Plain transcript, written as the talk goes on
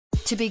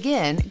To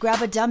begin,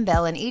 grab a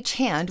dumbbell in each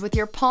hand with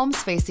your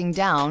palms facing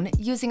down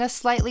using a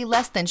slightly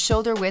less than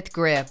shoulder width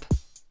grip.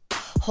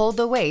 Hold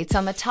the weights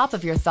on the top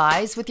of your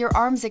thighs with your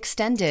arms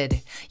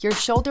extended, your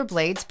shoulder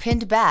blades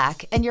pinned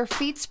back, and your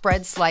feet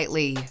spread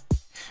slightly.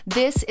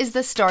 This is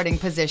the starting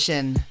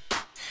position.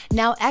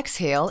 Now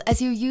exhale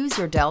as you use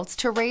your delts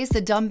to raise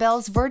the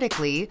dumbbells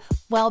vertically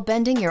while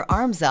bending your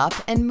arms up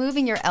and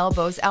moving your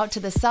elbows out to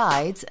the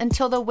sides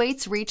until the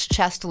weights reach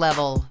chest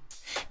level.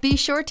 Be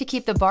sure to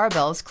keep the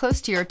barbells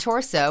close to your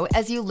torso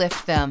as you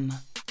lift them.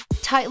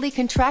 Tightly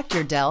contract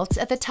your delts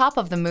at the top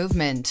of the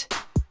movement.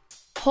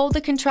 Hold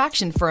the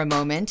contraction for a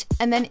moment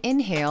and then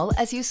inhale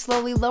as you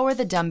slowly lower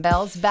the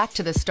dumbbells back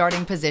to the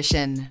starting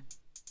position.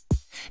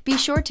 Be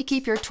sure to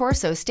keep your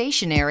torso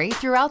stationary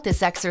throughout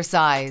this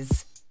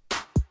exercise.